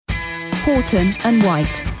Horton and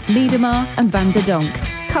White, Miedemar and Van der Donk,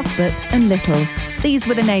 Cuthbert and Little. These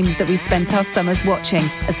were the names that we spent our summers watching.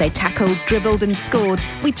 As they tackled, dribbled and scored,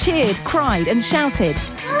 we cheered, cried and shouted.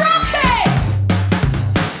 Rocket!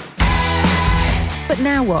 But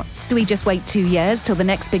now what? Do we just wait 2 years till the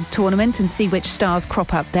next big tournament and see which stars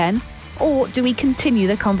crop up then? Or do we continue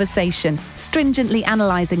the conversation, stringently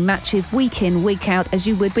analysing matches week in, week out as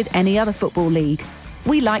you would with any other football league?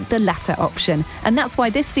 We like the latter option, and that's why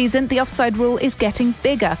this season the Offside Rule is getting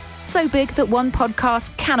bigger. So big that one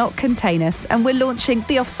podcast cannot contain us, and we're launching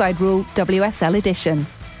the Offside Rule WSL edition.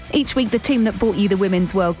 Each week, the team that brought you the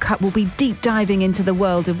Women's World Cup will be deep diving into the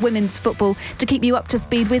world of women's football to keep you up to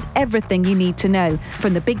speed with everything you need to know,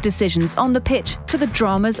 from the big decisions on the pitch to the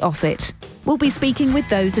dramas off it. We'll be speaking with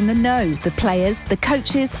those in the know, the players, the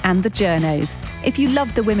coaches and the journos. If you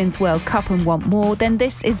love the Women's World Cup and want more, then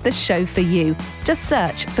this is the show for you. Just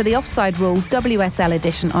search for the Offside Rule WSL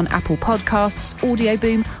edition on Apple Podcasts, Audio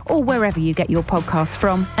Boom or wherever you get your podcasts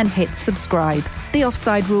from and hit subscribe. The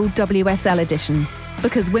Offside Rule WSL edition.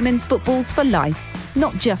 Because women's football's for life,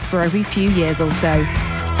 not just for every few years or so.